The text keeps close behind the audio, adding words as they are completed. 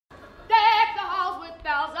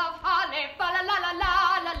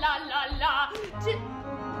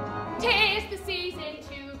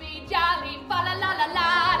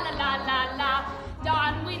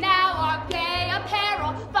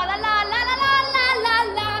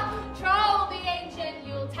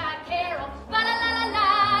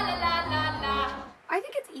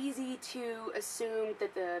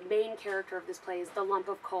character of this play is the lump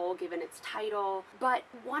of coal, given its title. But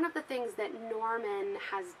one of the things that Norman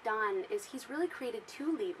has done is he's really created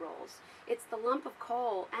two lead roles. It's the lump of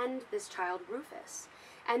coal and this child, Rufus.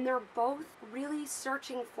 And they're both really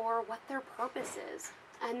searching for what their purpose is.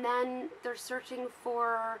 And then they're searching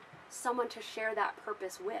for someone to share that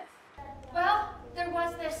purpose with. Well, there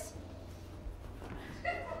was this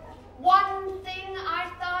one thing I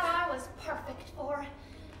thought I was perfect for.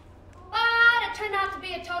 But it turned out to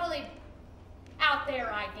be a totally out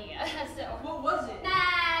there idea, so. What was it?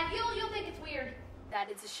 Nah, you'll think it's weird. That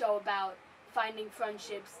it's a show about finding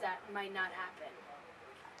friendships that might not happen.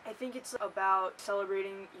 I think it's about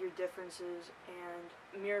celebrating your differences,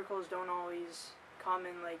 and miracles don't always come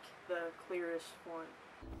in like the clearest form.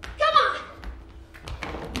 Come on!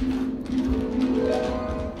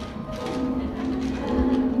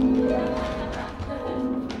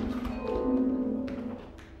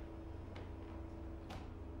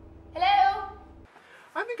 Hello?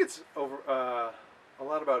 I think it's a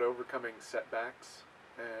lot about overcoming setbacks,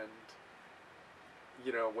 and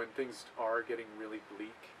you know, when things are getting really bleak,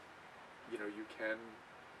 you know, you can,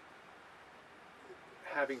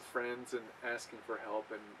 having friends and asking for help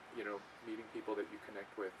and, you know, meeting people that you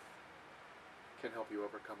connect with can help you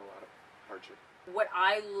overcome a lot of hardship. What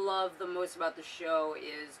I love the most about the show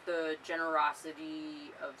is the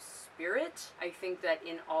generosity of spirit. I think that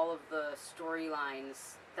in all of the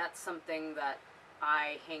storylines, that's something that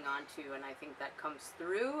I hang on to, and I think that comes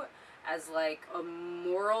through as like a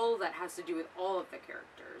moral that has to do with all of the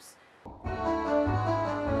characters.